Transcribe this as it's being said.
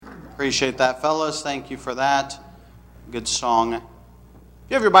Appreciate that, fellas. Thank you for that. Good song. If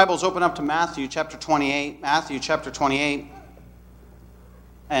you have your Bibles, open up to Matthew chapter 28. Matthew chapter 28.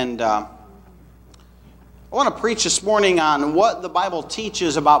 And I want to preach this morning on what the Bible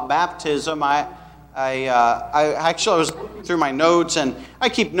teaches about baptism. I was looking through my notes, and I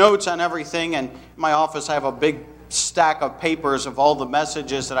keep notes on everything. And in my office, I have a big stack of papers of all the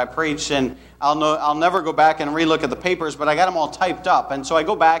messages that I preached, and I'll never go back and relook at the papers, but I got them all typed up. And so I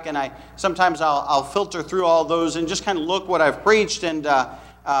go back and sometimes I'll filter through all those and just kind of look what I've preached. And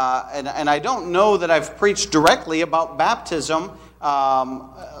I don't know that I've preached directly about baptism.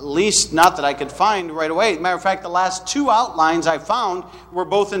 At least not that I could find right away. Matter of fact, the last two outlines I found were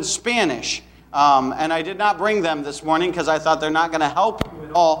both in Spanish. And I did not bring them this morning because I thought they're not going to help you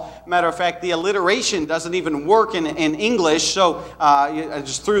at all. Matter of fact, the alliteration doesn't even work in English, so I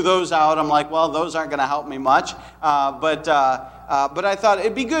just threw those out. I'm like, well, those aren't going to help me much. But I thought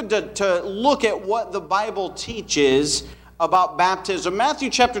it'd be good to look at what the Bible teaches about baptism. Matthew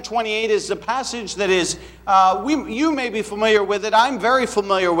chapter 28 is the passage that is, you may be familiar with it. I'm very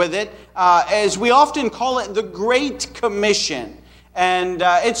familiar with it, as we often call it the Great Commission. And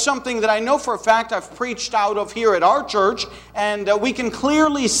it's something that I know for a fact I've preached out of here at our church, and we can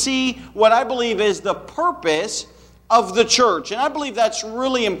clearly see what I believe is the purpose of the church. And I believe that's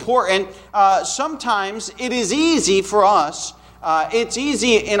really important. Sometimes it is easy for us. It's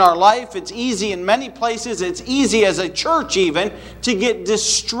easy in our life. It's easy in many places. It's easy as a church even to get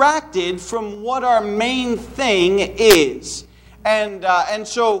distracted from what our main thing is. And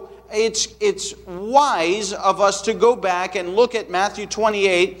so it's wise of us to go back and look at Matthew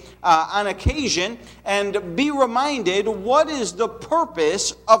 28 on occasion and be reminded what is the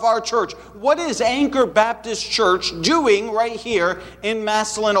purpose of our church. What is Anchor Baptist Church doing right here in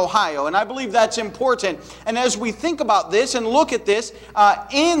Massillon, Ohio? And I believe that's important. And as we think about this and look at this,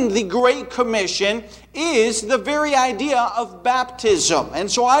 in the Great Commission is the very idea of baptism.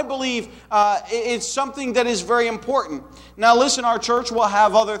 And so I believe it's something that is very important. Now listen, our church will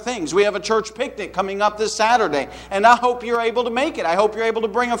have other things. We have a church picnic coming up this Saturday, and I hope you're able to make it. I hope you're able to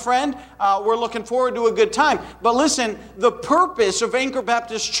bring a friend. We're looking forward to a good time. But listen, the purpose of Anchor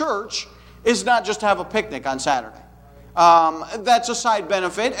Baptist Church is not just to have a picnic on Saturday. That's a side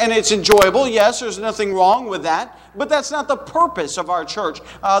benefit, and it's enjoyable. Yes, there's nothing wrong with that, but that's not the purpose of our church.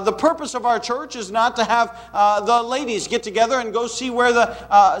 The purpose of our church is not to have the ladies get together and go see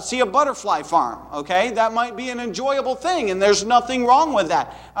see a butterfly farm. Okay, that might be an enjoyable thing, and there's nothing wrong with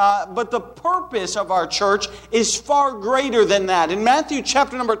that. But the purpose of our church is far greater than that. In Matthew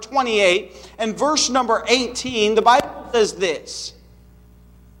chapter number 28 and verse number 18, the Bible says this.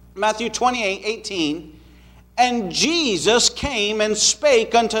 Matthew 28:18. And Jesus came and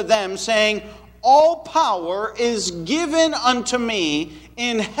spake unto them, saying, all power is given unto me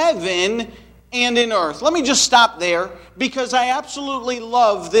in heaven and in earth. Let me just stop there because I absolutely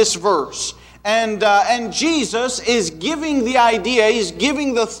love this verse. And Jesus is giving the idea, he's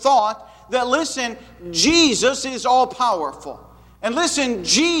giving the thought that, listen, Jesus is all powerful. And listen,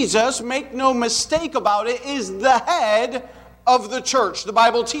 Jesus, make no mistake about it, is the head of the church. The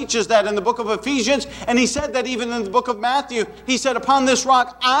Bible teaches that in the book of Ephesians, and he said that even in the book of Matthew. He said, upon this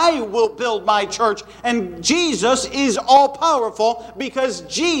rock I will build my church. And Jesus is all powerful because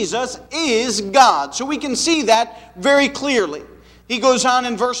Jesus is God. So we can see that very clearly. He goes on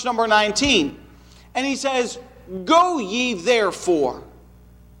in verse number 19, and he says, go ye therefore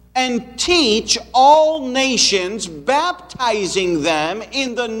and teach all nations, baptizing them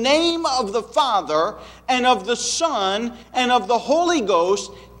in the name of the Father and of the Son and of the Holy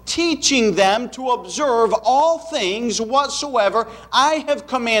Ghost, teaching them to observe all things whatsoever I have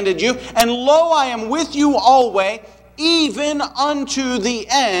commanded you. And lo, I am with you always, even unto the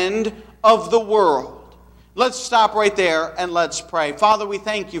end of the world. Let's stop right there and let's pray. Father, we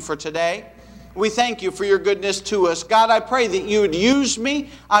thank you for today. We thank you for your goodness to us. God, I pray that you would use me.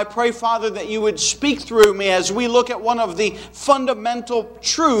 I pray, Father, that you would speak through me as we look at one of the fundamental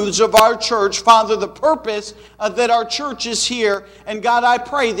truths of our church. Father, the purpose that our church is here. And God, I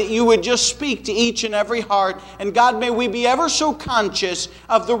pray that you would just speak to each and every heart. And God, may we be ever so conscious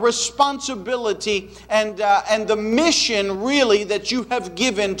of the responsibility and the mission, really, that you have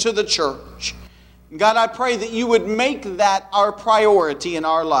given to the church. God, I pray that you would make that our priority in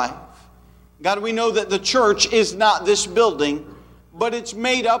our life. God, we know that the church is not this building, but it's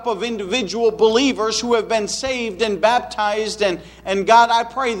made up of individual believers who have been saved and baptized. And God, I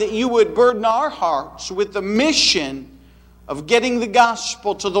pray that you would burden our hearts with the mission of getting the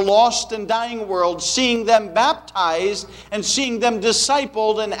gospel to the lost and dying world, seeing them baptized and seeing them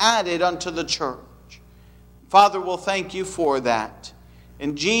discipled and added unto the church. Father, we'll thank you for that.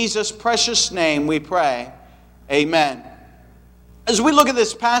 In Jesus' precious name we pray. Amen. As we look at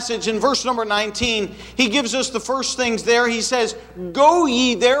this passage in verse number 19, he gives us the first things there. He says, "Go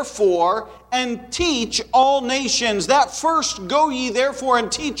ye therefore and teach all nations." That first, "Go ye therefore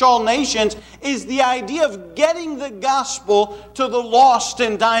and teach all nations," is the idea of getting the gospel to the lost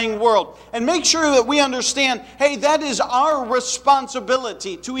and dying world. And make sure that we understand, hey, that is our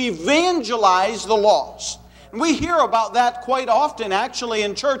responsibility to evangelize the lost. We hear about that quite often, actually,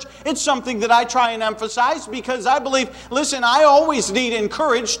 in church. It's something that I try and emphasize because I believe, listen, I always need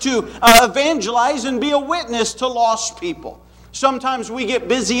encouraged to evangelize and be a witness to lost people. Sometimes we get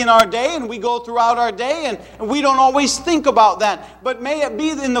busy in our day and we go throughout our day and we don't always think about that. But may it be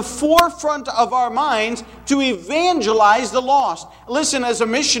in the forefront of our minds to evangelize the lost. Listen, as a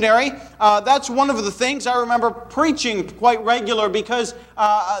missionary, that's one of the things I remember preaching quite regular because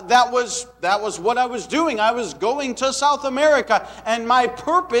that was what I was doing. I was going to South America, and my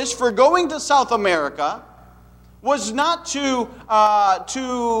purpose for going to South America was not to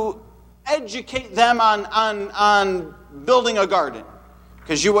educate them on building a garden,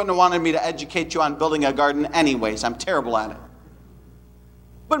 because you wouldn't have wanted me to educate you on building a garden anyways. I'm terrible at it.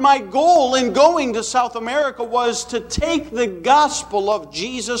 But my goal in going to South America was to take the gospel of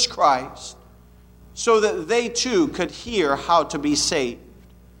Jesus Christ so that they too could hear how to be saved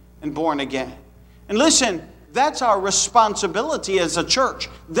and born again. And listen, that's our responsibility as a church.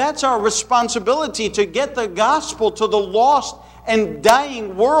 That's our responsibility to get the gospel to the lost and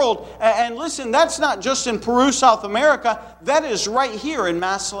dying world. And listen, that's not just in Peru, South America. That is right here in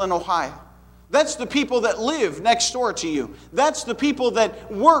Massillon, Ohio. That's the people that live next door to you. That's the people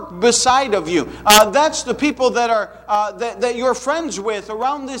that work beside of you. That's the people that are that you're friends with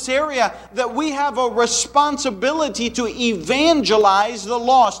around this area. That we have a responsibility to evangelize the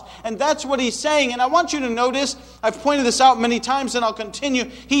lost. And that's what he's saying. And I want you to notice, I've pointed this out many times and I'll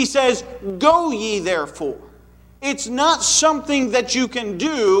continue. He says, "Go ye therefore." It's not something that you can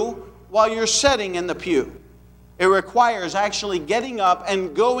do while you're sitting in the pew. It requires actually getting up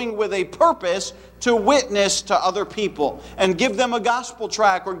and going with a purpose to witness to other people and give them a gospel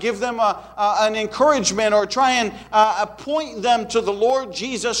tract or give them an encouragement or try and point them to the Lord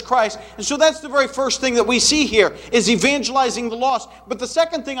Jesus Christ. And so that's the very first thing that we see here is evangelizing the lost. But the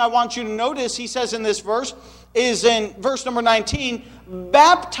second thing I want you to notice, he says in this verse, is in verse number 19,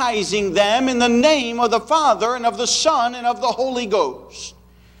 baptizing them in the name of the Father and of the Son and of the Holy Ghost.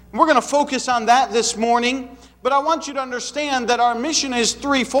 We're going to focus on that this morning. But I want you to understand that our mission is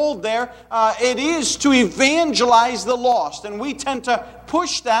threefold there. It is to evangelize the lost. And we tend to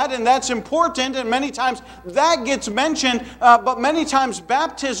push that, and that's important. And many times that gets mentioned. But many times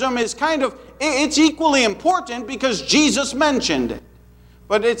baptism is it's equally important because Jesus mentioned it.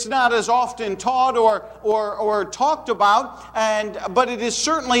 But it's not as often taught or talked about. But it is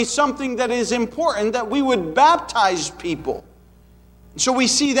certainly something that is important, that we would baptize people. So we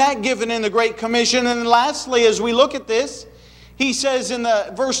see that given in the Great Commission. And lastly, as we look at this, he says in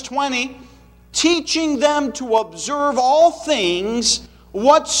the verse 20, teaching them to observe all things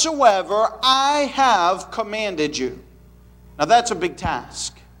whatsoever I have commanded you. Now that's a big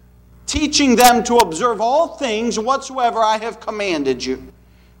task. Teaching them to observe all things whatsoever I have commanded you.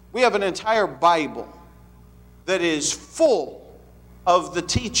 We have an entire Bible that is full of the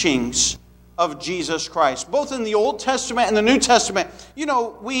teachings of Jesus Christ, both in the Old Testament and the New Testament. You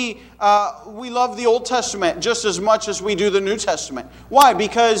know, we love the Old Testament just as much as we do the New Testament. Why?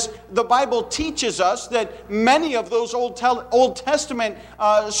 Because the Bible teaches us that many of those Old Testament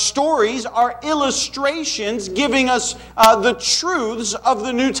stories are illustrations giving us the truths of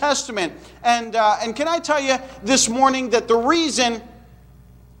the New Testament. And can I tell you this morning that the reason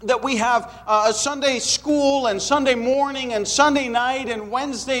that we have a Sunday school and Sunday morning and Sunday night and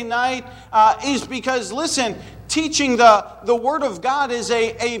Wednesday night is because, listen, teaching the Word of God is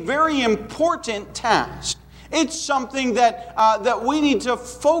a very important task. It's something that we need to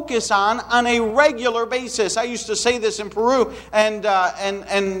focus on a regular basis. I used to say this in Peru, and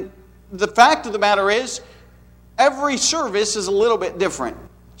the fact of the matter is, every service is a little bit different.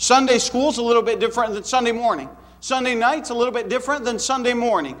 Sunday school is a little bit different than Sunday morning. Sunday night's a little bit different than Sunday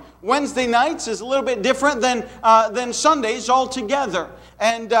morning. Wednesday nights is a little bit different than Sundays altogether.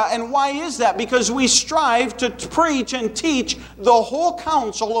 And why is that? Because we strive to preach and teach the whole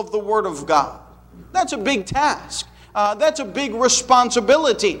counsel of the Word of God. That's a big task. That's a big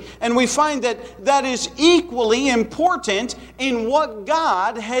responsibility. And we find that is equally important in what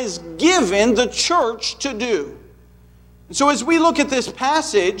God has given the church to do. And so as we look at this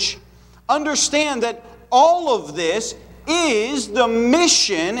passage, understand that all of this is the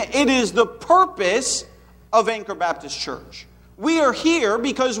mission, it is the purpose of Anchor Baptist Church. We are here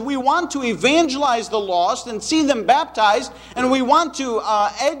because we want to evangelize the lost and see them baptized, and we want to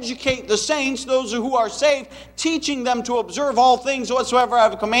educate the saints, those who are saved, teaching them to observe all things whatsoever I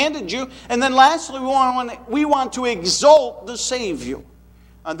have commanded you. And then lastly, we want to exalt the Savior.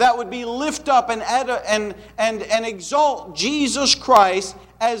 That would be lift up and exalt Jesus Christ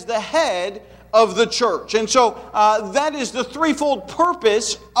as the head of the church. And so that is the threefold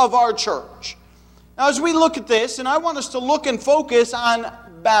purpose of our church. Now, as we look at this, and I want us to look and focus on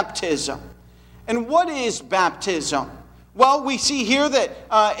baptism. And what is baptism? Well, we see here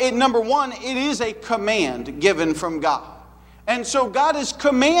that, number one, it is a command given from God. And so God has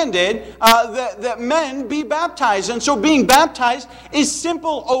commanded that men be baptized. And so being baptized is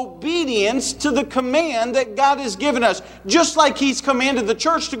simple obedience to the command that God has given us. Just like He's commanded the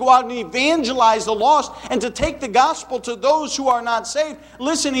church to go out and evangelize the lost and to take the gospel to those who are not saved.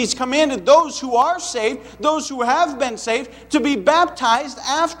 Listen, He's commanded those who are saved, those who have been saved, to be baptized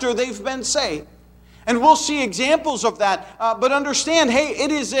after they've been saved. And we'll see examples of that. But understand, hey,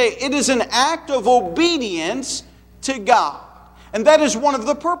 it is an act of obedience to God. And that is one of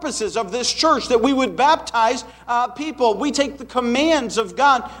the purposes of this church, that we would baptize people. We take the commands of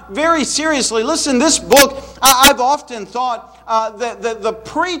God very seriously. Listen, this book, I've often thought that the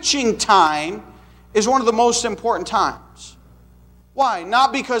preaching time is one of the most important times. Why?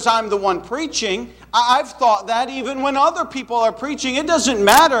 Not because I'm the one preaching. I've thought that even when other people are preaching, it doesn't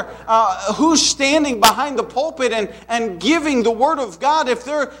matter who's standing behind the pulpit and giving the Word of God. If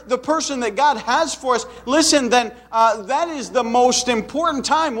they're the person that God has for us, listen, then that is the most important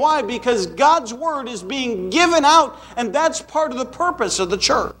time. Why? Because God's Word is being given out, and that's part of the purpose of the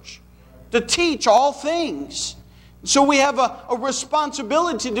church, to teach all things. So we have a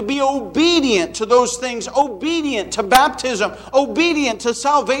responsibility to be obedient to those things, obedient to baptism, obedient to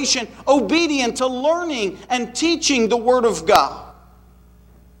salvation, obedient to learning and teaching the Word of God.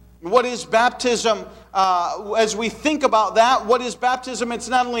 What is baptism? As we think about that, what is baptism? It's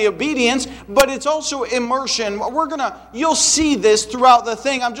not only obedience, but it's also immersion. You'll see this throughout the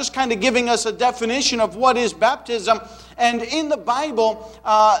thing. I'm just kind of giving us a definition of what is baptism. And in the Bible,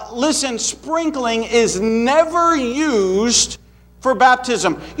 listen, sprinkling is never used for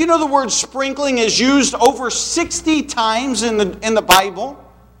baptism. You know, the word sprinkling is used over 60 times in the Bible,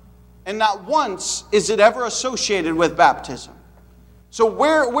 and not once is it ever associated with baptism. So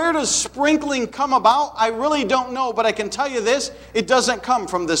where does sprinkling come about? I really don't know, but I can tell you this, it doesn't come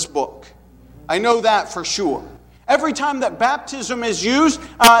from this book. I know that for sure. Every time that baptism is used,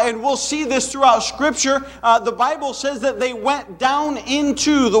 and we'll see this throughout Scripture, the Bible says that they went down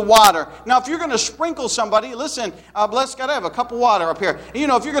into the water. Now, if you're going to sprinkle somebody, listen, bless God, I have a cup of water up here. You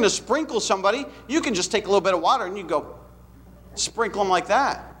know, if you're going to sprinkle somebody, you can just take a little bit of water and you go sprinkle them like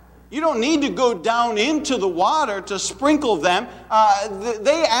that. You don't need to go down into the water to sprinkle them.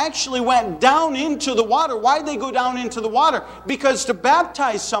 They actually went down into the water. Why'd they go down into the water? Because to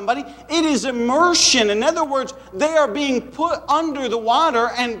baptize somebody, it is immersion. In other words, they are being put under the water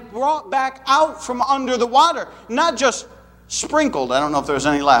and brought back out from under the water. Not just sprinkled. I don't know if there's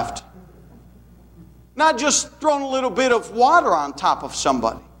any left. Not just thrown a little bit of water on top of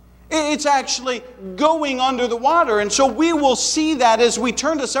somebody. It's actually going under the water. And so we will see that as we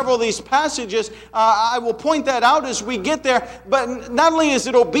turn to several of these passages. I will point that out as we get there. But not only is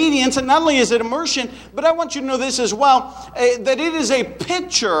it obedience and not only is it immersion, but I want you to know this as well, that it is a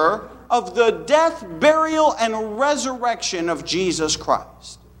picture of the death, burial, and resurrection of Jesus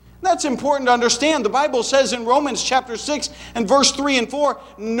Christ. That's important to understand. The Bible says in Romans chapter 6 and verse 3 and 4,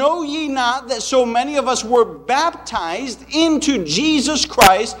 "Know ye not that so many of us were baptized into Jesus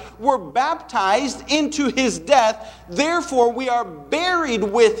Christ, were baptized into His death. Therefore we are buried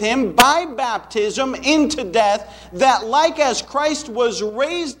with Him by baptism into death, that like as Christ was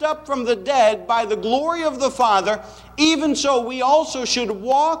raised up from the dead by the glory of the Father, even so we also should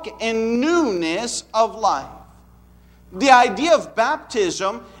walk in newness of life." The idea of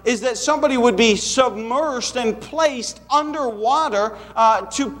baptism is that somebody would be submerged and placed underwater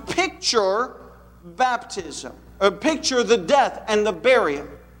to picture baptism, or picture the death and the burial.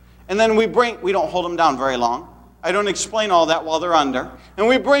 And then we don't hold them down very long. I don't explain all that while they're under. And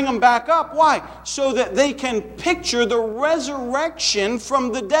we bring them back up. Why? So that they can picture the resurrection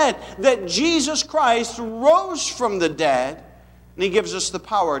from the dead, that Jesus Christ rose from the dead, and He gives us the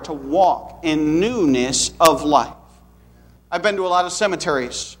power to walk in newness of life. I've been to a lot of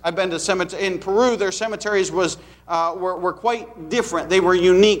cemeteries. I've been to cemeteries in Peru. Their cemeteries were quite different. They were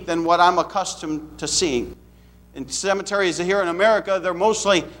unique than what I'm accustomed to seeing. In cemeteries here in America, they're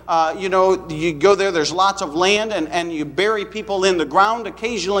mostly, you go there, there's lots of land, and you bury people in the ground.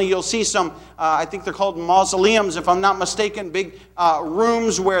 Occasionally you'll see some, I think they're called mausoleums, if I'm not mistaken, big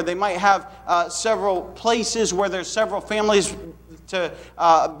rooms where they might have several places where there's several families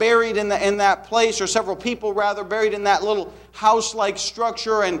buried in that place, or several people rather buried in that little house-like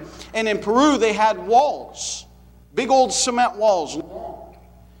structure. And in Peru, they had walls, big old cement walls.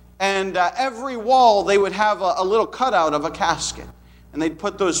 And every wall, they would have a little cutout of a casket. And they'd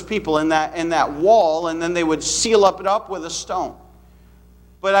put those people in that wall, and then they would seal it up with a stone.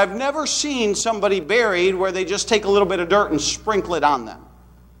 But I've never seen somebody buried where they just take a little bit of dirt and sprinkle it on them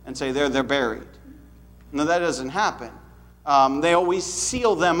and say, they're buried. No, that doesn't happen. They always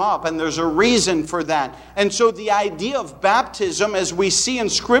seal them up, and there's a reason for that. And so the idea of baptism, as we see in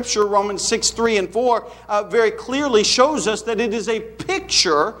Scripture, Romans 6, 3 and 4, very clearly shows us that it is a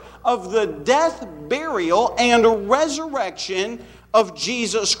picture of the death, burial, and resurrection of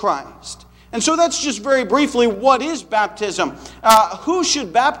Jesus Christ. And so that's just very briefly, what is baptism? Who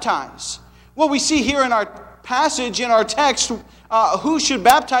should baptize? Well, we see here in our passage, in our text, who should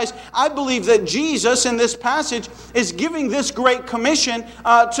baptize? I believe that Jesus in this passage is giving this great commission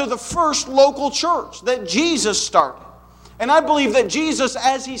to the first local church that Jesus started. And I believe that Jesus,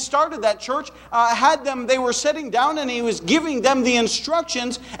 as he started that church, they were sitting down and he was giving them the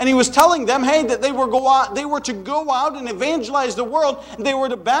instructions, and he was telling them, hey, that they were to go out and evangelize the world. They were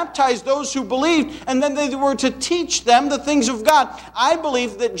to baptize those who believed, and then they were to teach them the things of God. I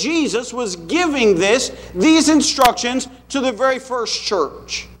believe that Jesus was giving these instructions to the very first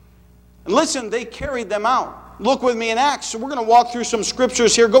church. And listen, they carried them out. Look with me in Acts. So we're going to walk through some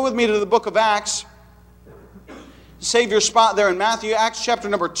scriptures here. Go with me to the book of Acts. Save your spot there in Matthew, Acts chapter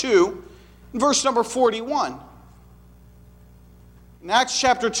number 2, verse number 41. In Acts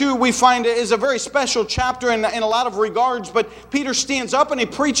chapter 2, we find it is a very special chapter in a lot of regards, but Peter stands up and he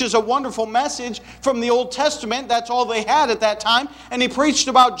preaches a wonderful message from the Old Testament. That's all they had at that time. And he preached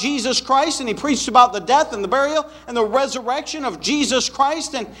about Jesus Christ, and he preached about the death and the burial and the resurrection of Jesus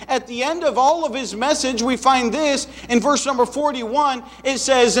Christ. And at the end of all of his message, we find this in verse number 41. It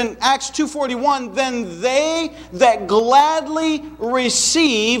says in Acts 2:41, then they that gladly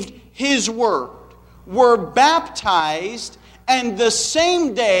received his word were baptized, and the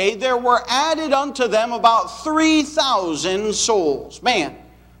same day there were added unto them about 3,000 souls. Man,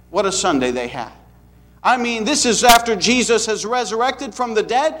 what a Sunday they had. I mean, this is after Jesus has resurrected from the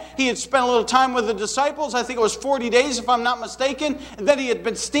dead. He had spent a little time with the disciples. I think it was 40 days, if I'm not mistaken. And then he had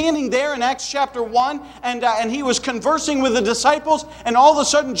been standing there in Acts chapter 1, and he was conversing with the disciples. And all of a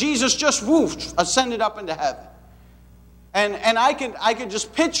sudden, Jesus just ascended up into heaven. And I could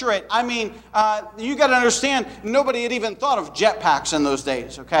just picture it. I mean, you got to understand, nobody had even thought of jetpacks in those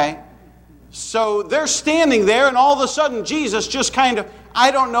days, okay? So they're standing there, and all of a sudden, Jesus just kind of,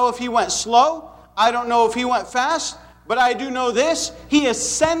 I don't know if he went slow, I don't know if he went fast, but I do know this: he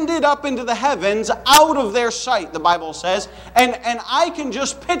ascended up into the heavens out of their sight, the Bible says. And I can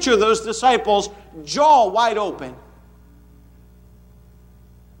just picture those disciples, jaw wide open.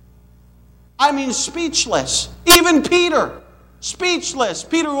 I mean, speechless. Even Peter, speechless.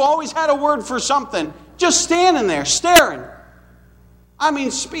 Peter, who always had a word for something, just standing there, staring. I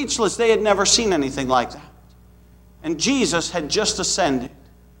mean, speechless. They had never seen anything like that. And Jesus had just ascended.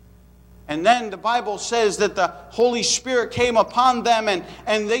 And then the Bible says that the Holy Spirit came upon them,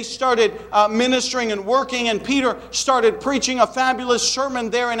 and they started ministering and working, and Peter started preaching a fabulous sermon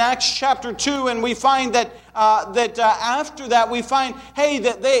there in Acts chapter 2, and we find that after that we find, hey,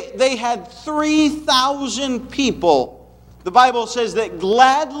 that they had 3,000 people. The Bible says that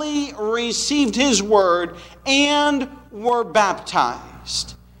gladly received his word and were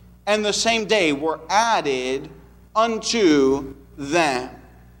baptized, and the same day were added unto them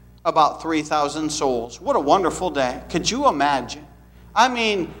about 3,000 souls. What a wonderful day. Could you imagine? I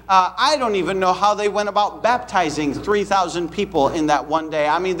mean, I don't even know how they went about baptizing 3,000 people in that one day.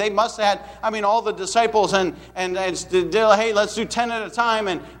 I mean, they must have had, all the disciples and hey, let's do 10 at a time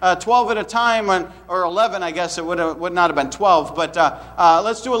and 12 at a time, or 11, I guess it would not have been 12, but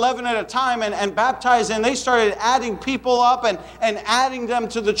let's do 11 at a time and baptize. And they started adding people up and adding them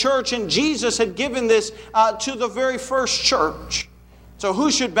to the church. And Jesus had given this to the very first church. So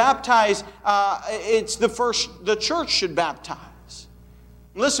who should baptize? It's the church should baptize.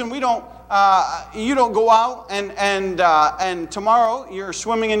 Listen, you don't go out and tomorrow you're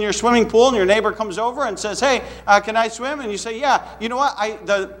swimming in your swimming pool and your neighbor comes over and says, hey, can I swim? And you say, yeah, you know what?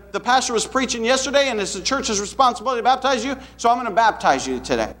 The pastor was preaching yesterday, and it's the church's responsibility to baptize you, so I'm going to baptize you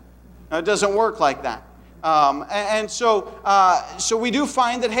today. No, it doesn't work like that. So we do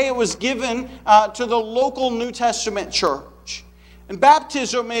find that, hey, it was given to the local New Testament church. And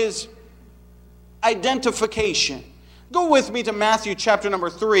baptism is identification. Go with me to Matthew chapter number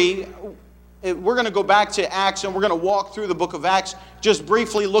 3. We're going to go back to Acts, and we're going to walk through the book of Acts, just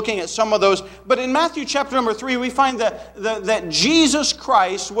briefly looking at some of those. But in Matthew chapter number 3, we find that Jesus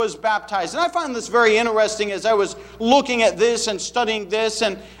Christ was baptized. And I find this very interesting as I was looking at this and studying this.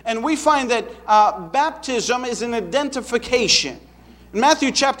 And we find that baptism is an identification. In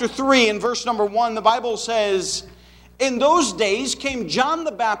Matthew chapter 3, in verse number 1, the Bible says, "In those days came John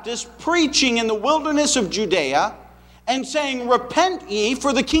the Baptist preaching in the wilderness of Judea, and saying, Repent ye,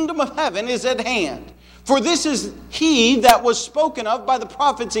 for the kingdom of heaven is at hand. For this is he that was spoken of by the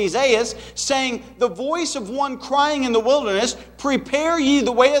prophet Isaiah, saying, The voice of one crying in the wilderness, Prepare ye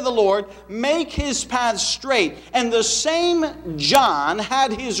the way of the Lord, make his paths straight. And the same John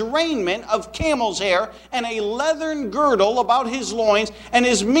had his raiment of camel's hair, and a leathern girdle about his loins, and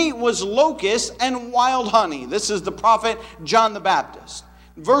his meat was locusts and wild honey." This is the prophet John the Baptist.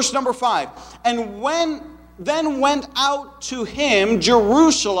 Verse number 5, "And then went out to him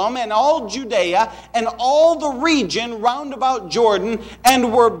Jerusalem and all Judea and all the region round about Jordan,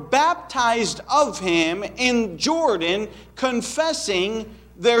 and were baptized of him in Jordan, confessing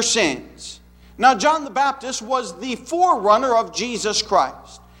their sins." Now John the Baptist was the forerunner of Jesus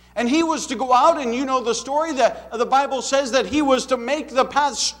Christ. And he was to go out, and you know the story, that the Bible says that he was to make the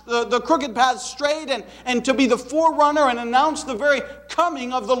paths, the crooked paths straight, and to be the forerunner and announce the very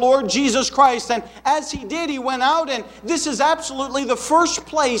coming of the Lord Jesus Christ. And as he did, he went out, and this is absolutely the first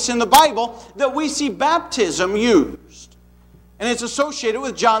place in the Bible that we see baptism used. And it's associated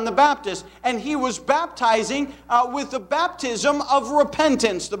with John the Baptist. And he was baptizing with the baptism of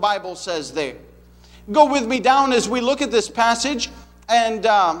repentance, the Bible says there. Go with me down as we look at this passage. And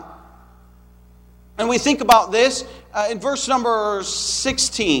we think about this in verse number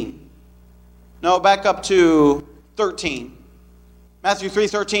 16. No, back up to 13. Matthew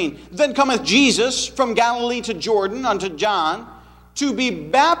 3:13. "Then cometh Jesus from Galilee to Jordan unto John to be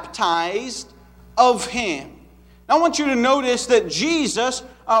baptized of him." Now I want you to notice that Jesus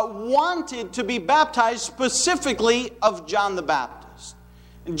wanted to be baptized specifically of John the Baptist.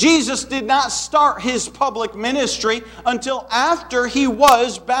 Jesus did not start his public ministry until after he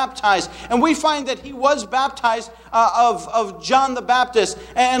was baptized. And we find that he was baptized of John the Baptist.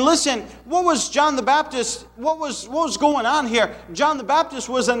 And listen, what was John the Baptist, what was going on here? John the Baptist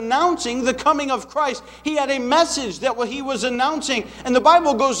was announcing the coming of Christ. He had a message that he was announcing. And the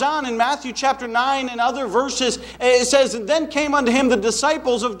Bible goes on in Matthew chapter 9 and other verses. It says, "And then came unto him the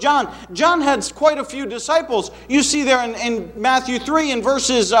disciples of John." John had quite a few disciples. You see there in Matthew 3 in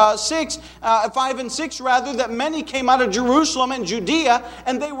verses 5 and 6 rather, that many came out of Jerusalem and Judea,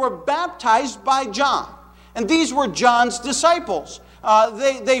 and they were baptized by John. And these were John's disciples.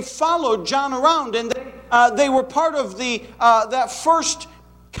 They followed John around, and they were part of that first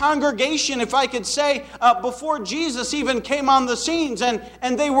congregation, if I could say, before Jesus even came on the scenes.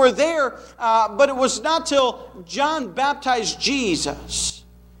 And they were there, but it was not till John baptized Jesus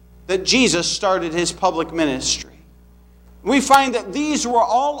that Jesus started his public ministry. We find that these were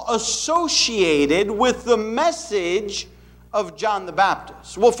all associated with the message of John the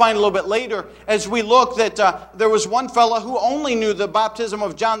Baptist. We'll find a little bit later as we look that there was one fellow who only knew the baptism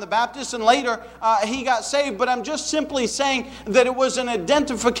of John the Baptist, and later he got saved. But I'm just simply saying that it was an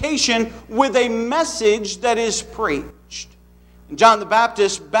identification with a message that is preached. And John the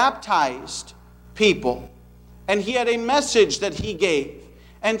Baptist baptized people, and he had a message that he gave.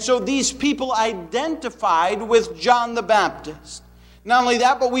 And so these people identified with John the Baptist. Not only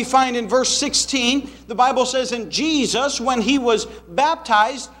that, but we find in verse 16, the Bible says, "And Jesus, when he was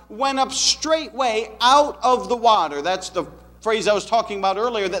baptized, went up straightway out of the water." That's the phrase I was talking about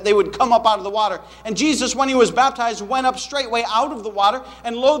earlier, that they would come up out of the water. "And Jesus, when he was baptized, went up straightway out of the water,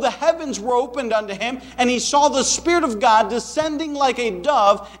 and lo, the heavens were opened unto him, and he saw the Spirit of God descending like a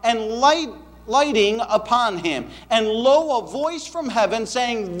dove, and lighting upon him. And lo, a voice from heaven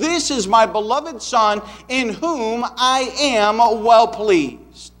saying, This is my beloved Son, in whom I am well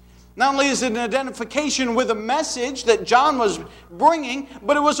pleased." Not only is it an identification with a message that John was bringing,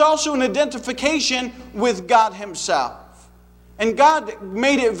 but it was also an identification with God himself. And God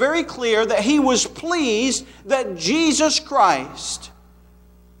made it very clear that he was pleased that Jesus Christ,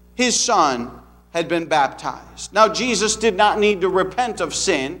 his Son, had been baptized. Now, Jesus did not need to repent of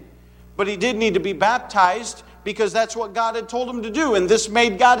sin, but he did need to be baptized because that's what God had told him to do, and this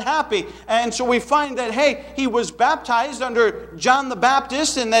made God happy. And so we find that, hey, he was baptized under John the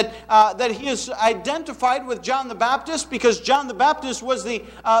Baptist, and that he is identified with John the Baptist because John the Baptist was the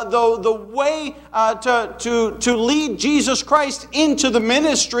way to lead Jesus Christ into the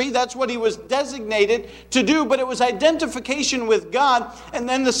ministry. That's what he was designated to do, but it was identification with God. And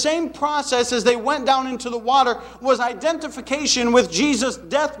then the same process as they went down into the water was identification with Jesus'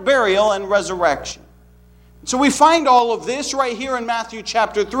 death, burial, and resurrection. So we find all of this right here in Matthew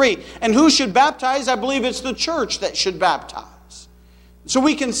chapter 3. And who should baptize? I believe it's the church that should baptize. So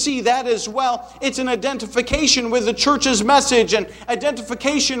we can see that as well. It's an identification with the church's message and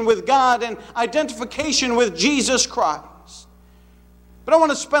identification with God and identification with Jesus Christ. But I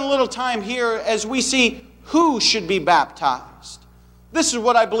want to spend a little time here as we see who should be baptized. This is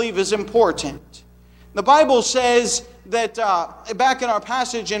what I believe is important. The Bible says that back in our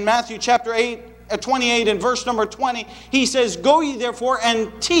passage in Matthew chapter 28 and verse number 20, he says, "Go ye therefore and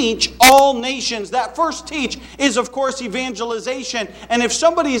teach all nations." That first teach is, of course, evangelization. And if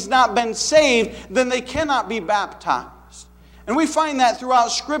somebody's not been saved, then they cannot be baptized. And we find that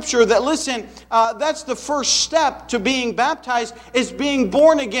throughout Scripture that, listen, that's the first step to being baptized, is being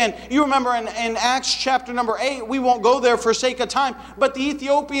born again. You remember in Acts chapter number 8, we won't go there for sake of time, but the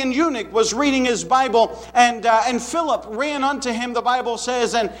Ethiopian eunuch was reading his Bible, and Philip ran unto him, the Bible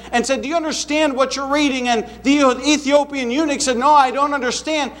says, and said, "Do you understand what you're reading?" And the Ethiopian eunuch said, "No, I don't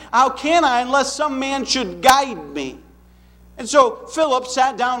understand. How can I unless some man should guide me?" And so Philip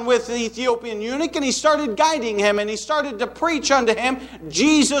sat down with the Ethiopian eunuch and he started guiding him and he started to preach unto him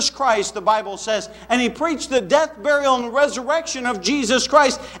Jesus Christ, the Bible says. And he preached the death, burial, and resurrection of Jesus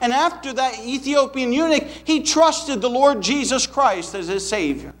Christ. And after that Ethiopian eunuch, he trusted the Lord Jesus Christ as his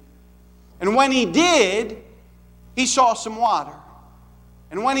Savior. And when he did, he saw some water.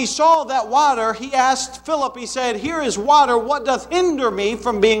 And when he saw that water, he asked Philip, he said, "Here is water, what doth hinder me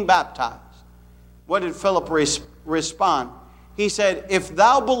from being baptized?" What did Philip respond? He said, "If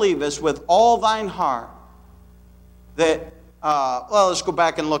thou believest with all thine heart that," let's go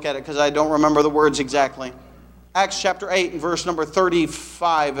back and look at it because I don't remember the words exactly. Acts chapter 8 and verse number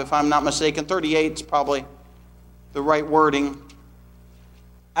 35, if I'm not mistaken. 38 is probably the right wording.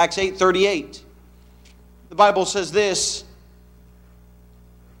 Acts 8:38. The Bible says this,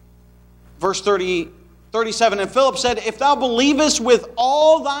 verse 37, "And Philip said, If thou believest with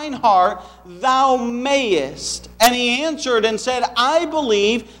all thine heart, thou mayest. And he answered and said, I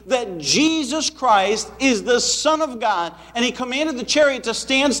believe that Jesus Christ is the Son of God. And he commanded the chariot to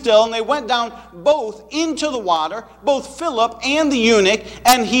stand still, and they went down both into the water, both Philip and the eunuch,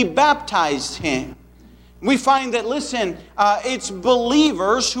 and he baptized him." We find that, listen, it's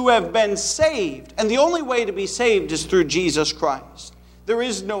believers who have been saved. And the only way to be saved is through Jesus Christ. There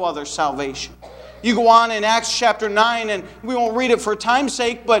is no other salvation. You go on in Acts chapter 9, and we won't read it for time's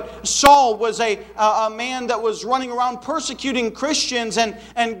sake, but Saul was a man that was running around persecuting Christians,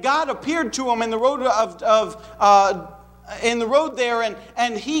 and God appeared to him in the road in the road there,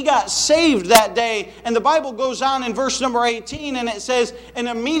 and he got saved that day. And the Bible goes on in verse number 18, and it says, "And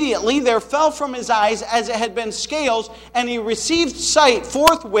immediately there fell from his eyes as it had been scales, and he received sight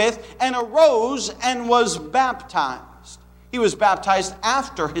forthwith, and arose and was baptized." He was baptized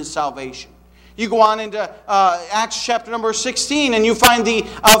after his salvation. You go on into Acts chapter number 16, and you find the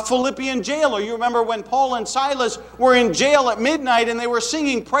Philippian jailer. You remember when Paul and Silas were in jail at midnight, and they were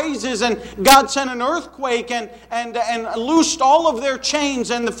singing praises, and God sent an earthquake and loosed all of their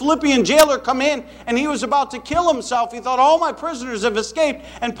chains. And the Philippian jailer come in, and he was about to kill himself. He thought, all my prisoners have escaped.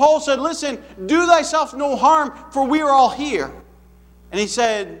 And Paul said, "Listen, do thyself no harm, for we are all here." And he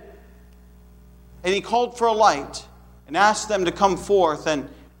said, and he called for a light and asked them to come forth. And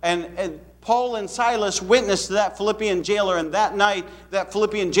Paul and Silas witnessed to that Philippian jailer, and that night that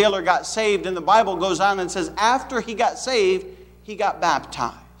Philippian jailer got saved. And the Bible goes on and says after he got saved, he got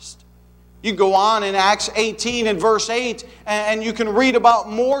baptized. You go on in Acts 18 and verse 8, and you can read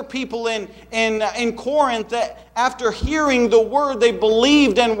about more people in Corinth that after hearing the word, they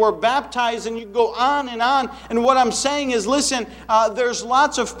believed and were baptized. And you go on. And what I'm saying is, listen, there's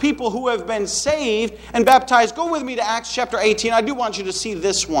lots of people who have been saved and baptized. Go with me to Acts chapter 18. I do want you to see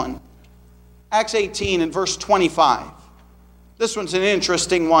this one. Acts 18 and verse 25. This one's an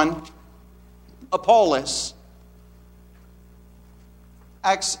interesting one. Apollos.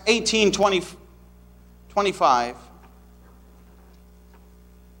 Acts 18, 25.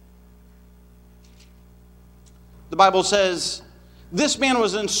 The Bible says, "This man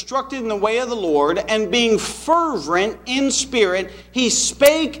was instructed in the way of the Lord, and being fervent in spirit, he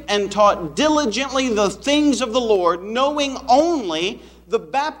spake and taught diligently the things of the Lord, knowing only the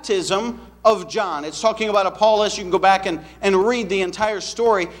baptism of John. It's talking about Apollos. You can go back and read the entire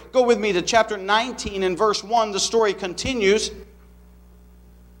story. Go with me to chapter 19 and verse 1. The story continues.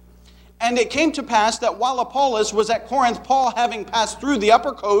 And it came to pass that while Apollos was at Corinth, Paul, having passed through the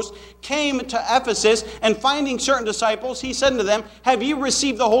upper coast, came to Ephesus, and finding certain disciples, he said unto them, Have ye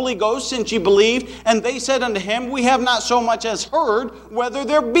received the Holy Ghost since ye believed? And they said unto him, We have not so much as heard whether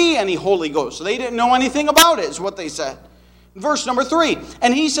there be any Holy Ghost. So they didn't know anything about it, is what they said. Verse number 3,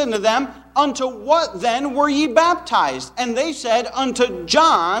 And he said unto them, Unto what then were ye baptized? And they said, Unto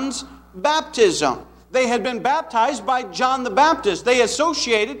John's baptism. They had been baptized by John the Baptist. They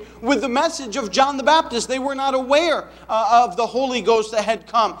associated with the message of John the Baptist. They were not aware of the Holy Ghost that had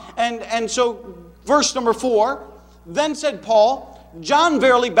come. And so, verse number 4, Then said Paul, John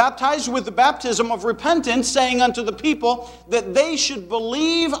verily baptized with the baptism of repentance, saying unto the people that they should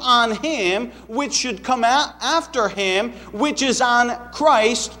believe on him which should come after him, which is on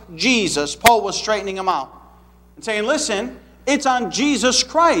Christ Jesus. Paul was straightening them out and saying, listen, it's on Jesus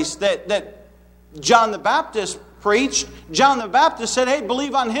Christ that John the Baptist preached. John the Baptist said, hey,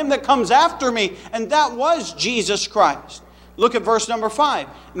 believe on him that comes after me. And that was Jesus Christ. Look at verse number 5.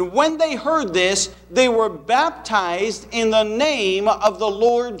 And when they heard this, they were baptized in the name of the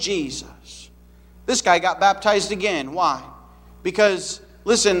Lord Jesus. This guy got baptized again. Why? Because,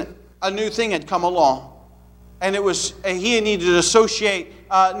 listen, a new thing had come along. And it was he needed to associate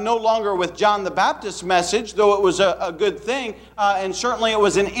no longer with John the Baptist's message, though it was a good thing, and certainly it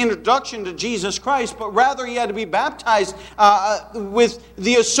was an introduction to Jesus Christ, but rather he had to be baptized with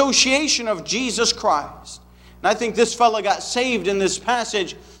the association of Jesus Christ. And I think this fellow got saved in this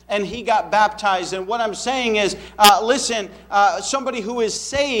passage, and he got baptized. And what I'm saying is, listen, somebody who is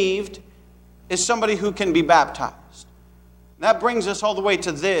saved is somebody who can be baptized. And that brings us all the way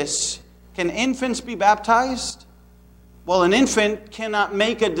to this. Can infants be baptized? Well, an infant cannot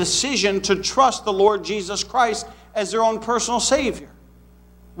make a decision to trust the Lord Jesus Christ as their own personal Savior.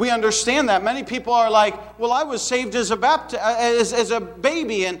 We understand that. Many people are like, well, I was saved as a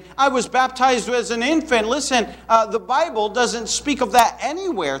baby, and I was baptized as an infant. Listen, the Bible doesn't speak of that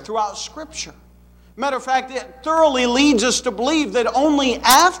anywhere throughout Scripture. Matter of fact, it thoroughly leads us to believe that only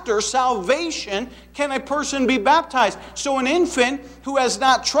after salvation can a person be baptized. So an infant who has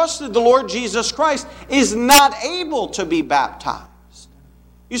not trusted the Lord Jesus Christ is not able to be baptized.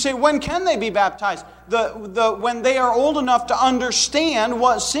 You say, when can they be baptized? When they are old enough to understand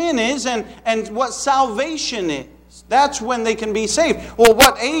what sin is and what salvation is. That's when they can be saved. Well,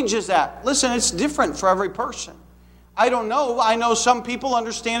 what age is that? Listen, it's different for every person. I don't know. I know some people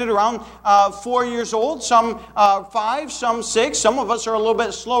understand it around 4 years old, some 5, some 6. Some of us are a little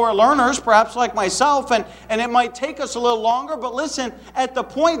bit slower learners, perhaps like myself, and it might take us a little longer. But listen, at the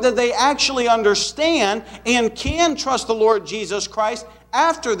point that they actually understand and can trust the Lord Jesus Christ,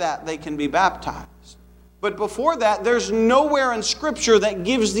 after that they can be baptized. But before that, there's nowhere in Scripture that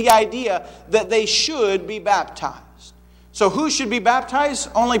gives the idea that they should be baptized. So who should be baptized?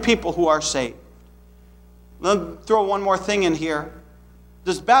 Only people who are saved. Let me throw one more thing in here.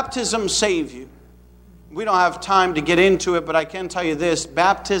 Does baptism save you? We don't have time to get into it, but I can tell you this.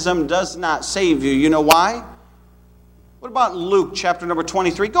 Baptism does not save you. You know why? What about Luke chapter number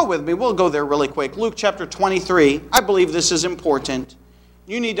 23? Go with me. We'll go there really quick. Luke chapter 23. I believe this is important.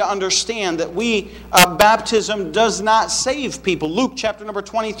 You need to understand that baptism does not save people. Luke chapter number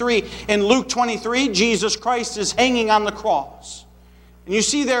 23. In Luke 23, Jesus Christ is hanging on the cross. And you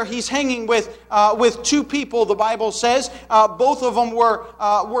see there, he's hanging with two people, the Bible says. Both of them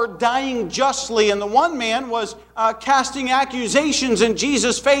were dying justly. And the one man was casting accusations in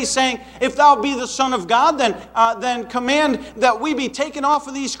Jesus' face, saying, if thou be the Son of God, then command that we be taken off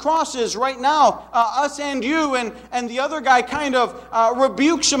of these crosses right now, us and you. And the other guy kind of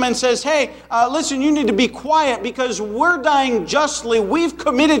rebukes him and says, hey, listen, you need to be quiet because we're dying justly. We've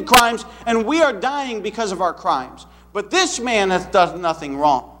committed crimes, and we are dying because of our crimes. But this man hath done nothing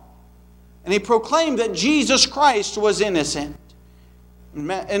wrong. And he proclaimed that Jesus Christ was innocent.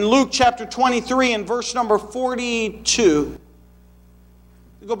 In Luke chapter 23 and verse number 42.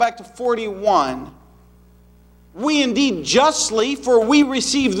 We go back to 41. We indeed justly, for we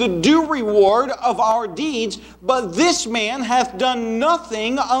receive the due reward of our deeds, but this man hath done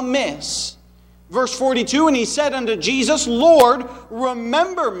nothing amiss. Verse 42, and he said unto Jesus, Lord,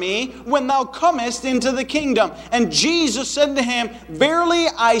 remember me when thou comest into the kingdom. And Jesus said unto him, verily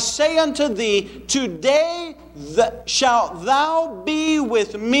I say unto thee, today shalt thou be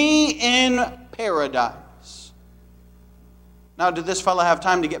with me in paradise. Now, did this fellow have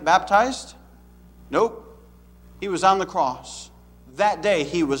time to get baptized? Nope. He was on the cross. That day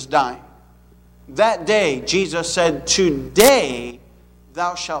he was dying. That day, Jesus said, today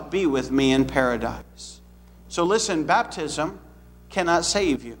thou shalt be with me in paradise. So listen, baptism cannot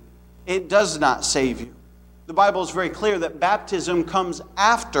save you. It does not save you. The Bible is very clear that baptism comes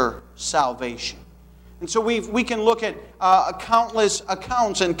after salvation. And so we can look at countless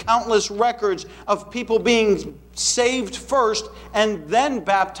accounts and countless records of people being saved first and then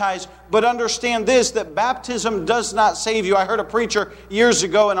baptized. But understand this, that baptism does not save you. I heard a preacher years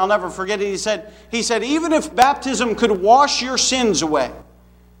ago, and I'll never forget it. He said, even if baptism could wash your sins away,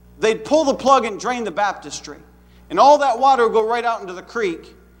 they'd pull the plug and drain the baptistry. And all that water would go right out into the creek.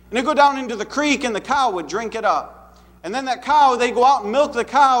 And it'd go down into the creek, and the cow would drink it up. And then that cow, they'd go out and milk the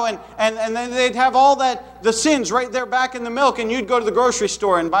cow, and then they'd have all the sins right there back in the milk, and you'd go to the grocery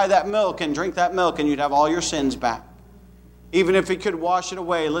store and buy that milk and drink that milk, and you'd have all your sins back. Even if He could wash it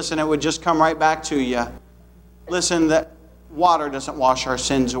away, listen, it would just come right back to you. Listen, that water doesn't wash our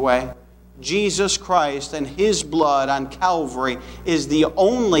sins away. Jesus Christ and His blood on Calvary is the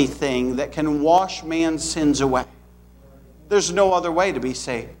only thing that can wash man's sins away. There's no other way to be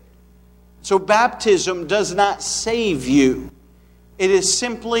saved. So baptism does not save you. It is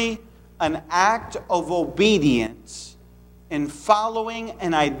simply an act of obedience in following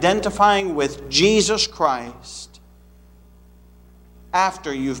and identifying with Jesus Christ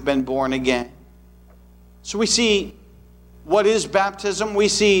after you've been born again. So we see what is baptism, we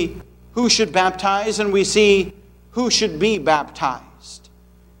see who should baptize, and we see who should be baptized.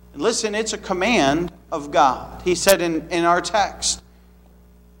 And listen, it's a command of God. He said in our text,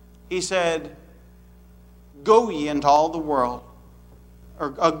 He said, go ye into all the world, or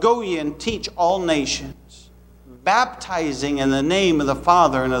go ye and teach all nations, baptizing in the name of the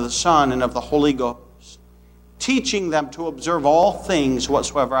Father and of the Son and of the Holy Ghost, teaching them to observe all things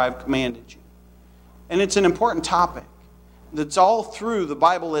whatsoever I have commanded you. And it's an important topic. It's all through the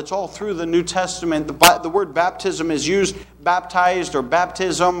Bible. It's all through the New Testament. The word baptism is used, baptized or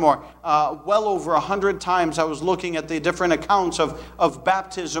baptism, or well over 100 times. I was looking at the different accounts of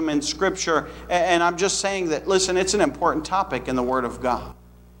baptism in Scripture. And I'm just saying that, listen, it's an important topic in the Word of God.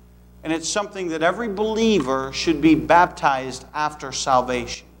 And it's something that every believer should be baptized after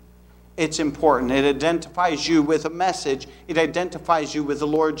salvation. It's important. It identifies you with a message. It identifies you with the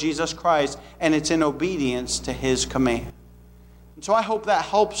Lord Jesus Christ. And it's in obedience to His command. So I hope that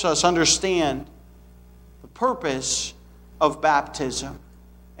helps us understand the purpose of baptism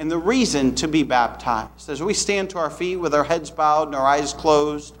and the reason to be baptized. As we stand to our feet with our heads bowed and our eyes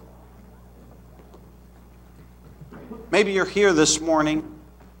closed, maybe you're here this morning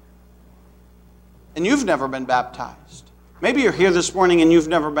and you've never been baptized. Maybe you're here this morning and you've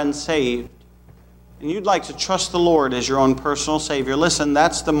never been saved, and you'd like to trust the Lord as your own personal Savior. Listen,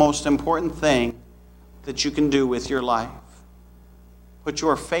 that's the most important thing that you can do with your life. Put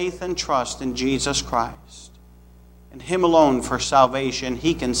your faith and trust in Jesus Christ and Him alone for salvation.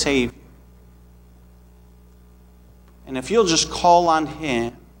 He can save you. And if you'll just call on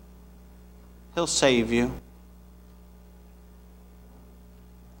Him, He'll save you.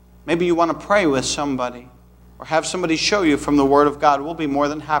 Maybe you want to pray with somebody or have somebody show you from the Word of God. We'll be more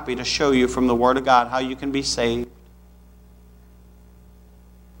than happy to show you from the Word of God how you can be saved.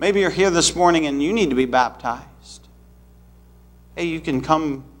 Maybe you're here this morning and you need to be baptized. Hey, you can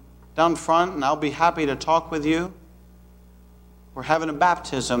come down front and I'll be happy to talk with you. We're having a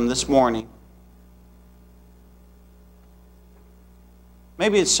baptism this morning.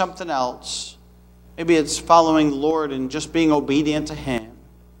 Maybe it's something else. Maybe it's following the Lord and just being obedient to Him.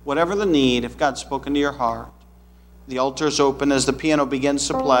 Whatever the need, if God's spoken to your heart, the altar is open as the piano begins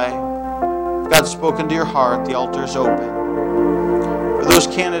to play. If God's spoken to your heart, the altar is open. For those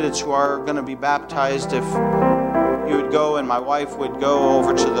candidates who are going to be baptized, if you would go and my wife would go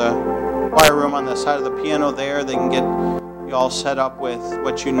over to the choir room on the side of the piano there. They can get you all set up with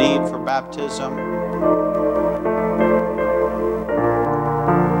what you need for baptism.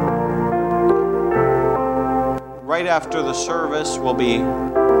 Right after the service, we'll be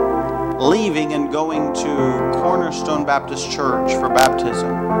leaving and going to Cornerstone Baptist Church for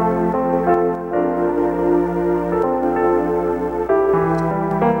baptism.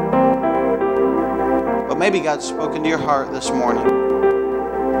 Maybe God's spoken to your heart this morning.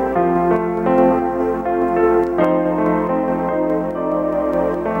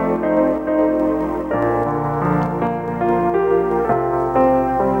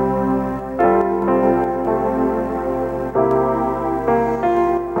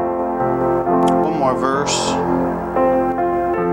 One more verse.